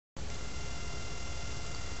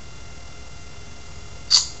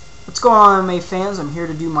What's going on, MMA fans? I'm here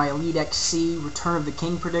to do my Elite XC Return of the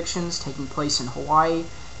King predictions taking place in Hawaii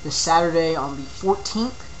this Saturday on the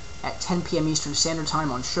 14th at 10 p.m. Eastern Standard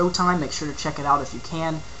Time on Showtime. Make sure to check it out if you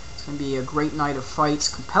can. It's going to be a great night of fights,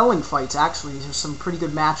 compelling fights actually. These are some pretty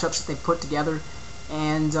good matchups that they've put together,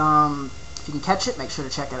 and if you can catch it, make sure to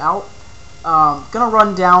check it out. Going to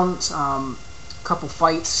run down a couple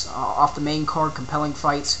fights off the main card, compelling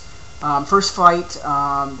fights. First fight that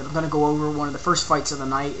I'm going to go over, one of the first fights of the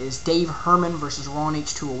night, is Dave Herman versus Ron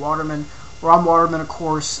H2O Waterman. Ron Waterman, of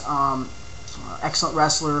course, excellent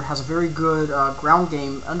wrestler, has a very good ground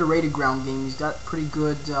game, underrated ground game. He's got pretty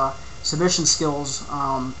good submission skills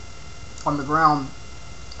on the ground.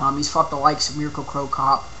 He's fought the likes of Mirko Cro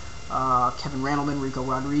Cop, Kevin Randleman, Rico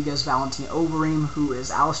Rodriguez, Valentin Overeem, who is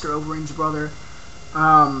Alistair Overeem's brother.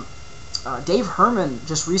 Dave Herman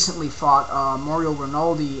just recently fought Mario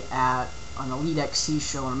Rinaldi at an Elite XC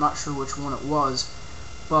show, and I'm not sure which one it was,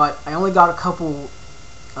 but I only got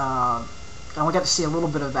I only got to see a little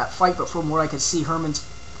bit of that fight, but from what I could see, Herman's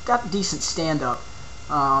got decent stand-up.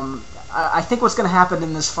 I think what's going to happen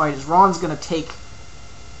in this fight is Ron's going to take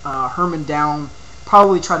Herman down,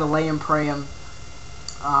 probably try to lay him, pray him,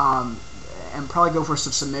 and probably go for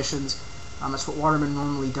some submissions. That's what Waterman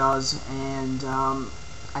normally does, and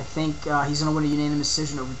I think he's going to win a unanimous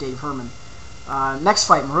decision over Dave Herman. Next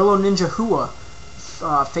fight, Murillo Ninja Hua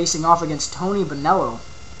facing off against Tony Bonello.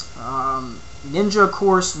 Ninja, of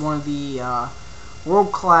course, one of the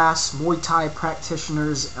world-class Muay Thai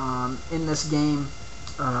practitioners in this game.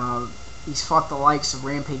 He's fought the likes of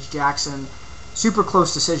Rampage Jackson. Super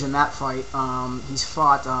close decision, that fight. He's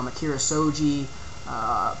fought Akira Soji,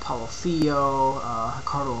 Paulo Fio,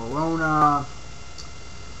 Ricardo Arona,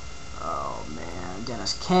 oh man,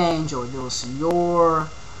 Dennis Kang, Joey Villasenor.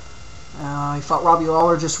 He fought Robbie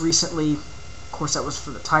Lawler just recently. Of course, that was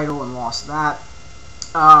for the title and lost that.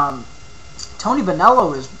 Tony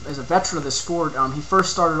Bonello is a veteran of the sport. He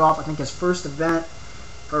first started off, I think his first event,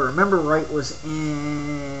 if I remember right, was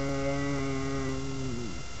in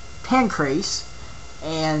Pancrase,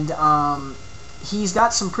 and he's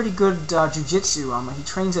got some pretty good jiu-jitsu. He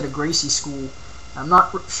trains at a Gracie school. I'm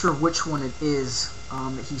not sure which one it is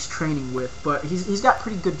that he's training with, but he's got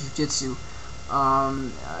pretty good jiu-jitsu.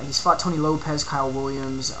 He's fought Tony Lopez, Kyle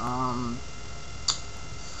Williams,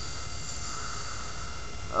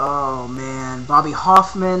 oh man, Bobby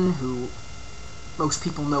Hoffman, who most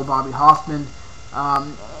people know Bobby Hoffman. I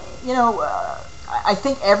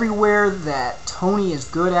think everywhere that Tony is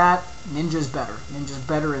good at, Ninja's better. Ninja's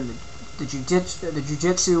better in the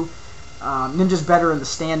jiu-jitsu. Ninja's better in the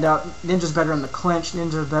stand-up. Ninja's better in the clinch.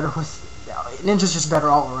 Ninja's just better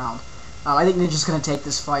all around. I think Ninja's going to take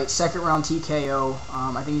this fight. Second round TKO.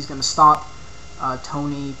 I think he's going to stop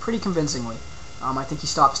Tony pretty convincingly. I think he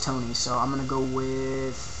stops Tony, so I'm going to go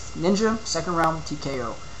with Ninja, second round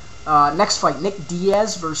TKO. Next fight, Nick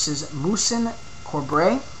Diaz versus Musin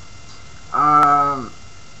Corbray.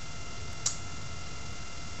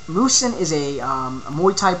 Musin is a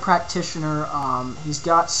Muay Thai practitioner. He's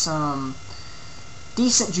got some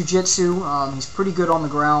decent jiu-jitsu. He's pretty good on the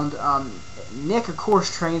ground. Nick, of course,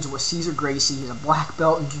 trains with Cesar Gracie. He's a black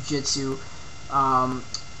belt in jiu-jitsu.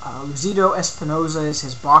 Lucido Espinoza is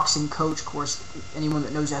his boxing coach. Of course, anyone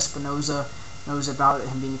that knows Espinoza knows about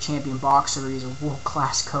him being a champion boxer. He's a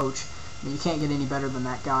world-class coach. I mean, you can't get any better than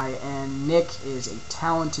that guy. And Nick is a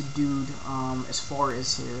talented dude as far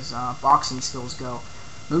as his boxing skills go.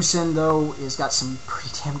 Musin, though, has got some pretty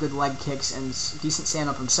damn good leg kicks and decent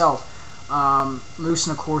stand-up himself.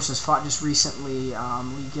 Musin, of course, has fought just recently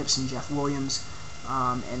Lee Gibson, Jeff Williams.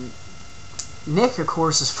 And Nick, of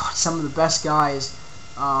course, has fought some of the best guys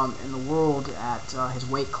in the world at his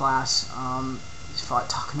weight class. He's fought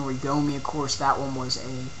Takanori Gomi, of course. That one was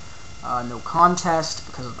a no contest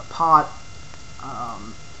because of the pot.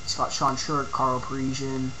 He's fought Sean Shurt, Carl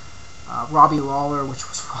Parisian, Robbie Lawler, which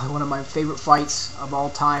was probably one of my favorite fights of all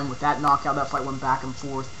time. With that knockout, that fight went back and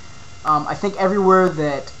forth. I think everywhere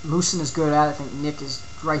that Musin is good at, I think Nick is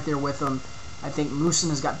right there with him. I think Musin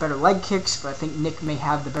has got better leg kicks, but I think Nick may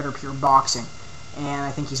have the better pure boxing. And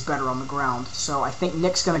I think he's better on the ground. So I think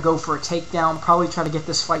Nick's going to go for a takedown, probably try to get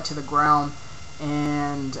this fight to the ground,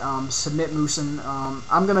 and submit Musin.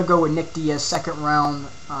 I'm going to go with Nick Diaz, second round,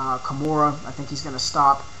 Kimura. I think he's going to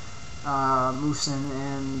stop Musin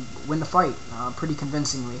and win the fight pretty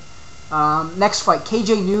convincingly. Next fight,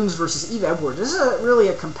 KJ Noons versus Eve Edwards. This is really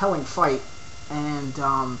a compelling fight and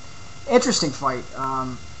interesting fight.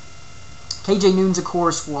 KJ Noons, of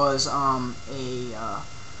course, was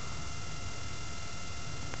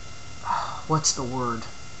what's the word?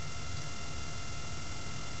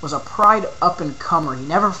 was a Pride up-and-comer. He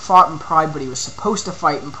never fought in Pride, but he was supposed to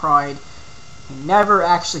fight in Pride. He never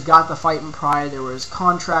actually got the fight in Pride. There was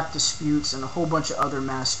contract disputes and a whole bunch of other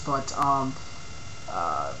mess. But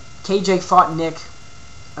KJ fought Nick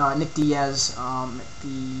Diaz at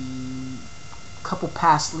the couple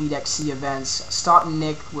past Elite XC events, stopped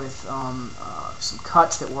Nick with some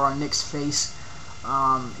cuts that were on Nick's face.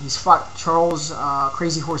 He's fought Charles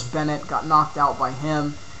Crazy Horse Bennett, got knocked out by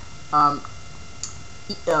him.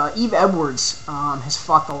 Yves Edwards has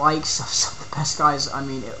fought the likes of some of the best guys. I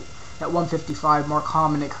mean, at 155, Mark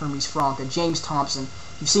Hominick, Hermes Frank, and James Thompson.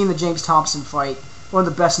 You've seen the James Thompson fight, one of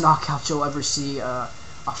the best knockouts you'll ever see. A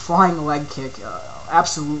flying leg kick,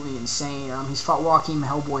 absolutely insane. He's fought Joaquin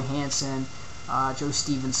Hellboy Hansen, Joe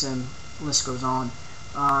Stevenson, the list goes on.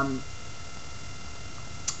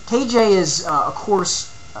 KJ is, of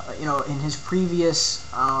course, in his previous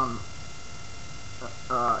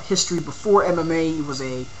history before MMA, he was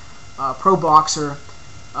a pro boxer,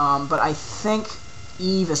 but I think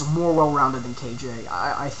Yves is more well-rounded than KJ.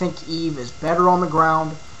 I think Yves is better on the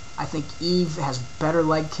ground. I think Yves has better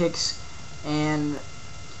leg kicks, and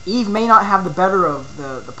Yves may not have the better of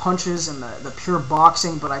the punches and the pure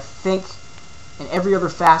boxing, but I think in every other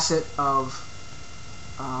facet of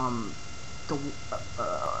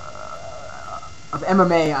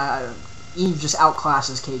MMA, Yves just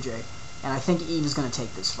outclasses KJ. And I think Yves is going to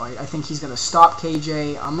take this fight. I think he's going to stop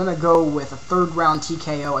KJ. I'm going to go with a third-round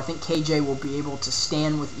TKO. I think KJ will be able to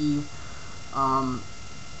stand with Yves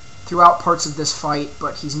throughout parts of this fight,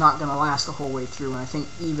 but he's not going to last the whole way through. And I think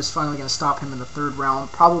Yves is finally going to stop him in the third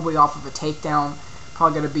round, probably off of a takedown.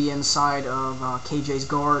 Probably going to be inside of KJ's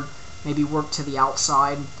guard, maybe work to the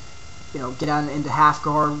outside, get out into half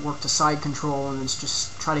guard, work to side control, and then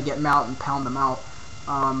just try to get him out and pound him out.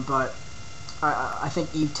 But I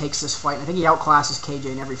think Yves takes this fight. I think he outclasses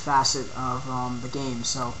KJ in every facet of the game.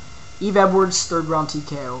 So, Yves Edwards, third round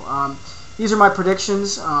TKO. These are my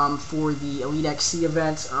predictions for the Elite XC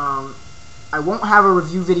event. I won't have a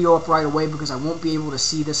review video up right away because I won't be able to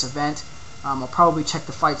see this event. I'll probably check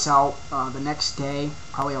the fights out the next day,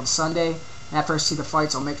 probably on Sunday. And after I see the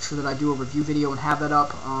fights, I'll make sure that I do a review video and have that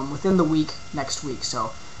up within the week, next week.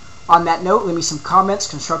 So, on that note, leave me some comments,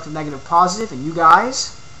 constructive, negative, positive, and you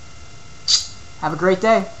guys have a great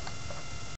day.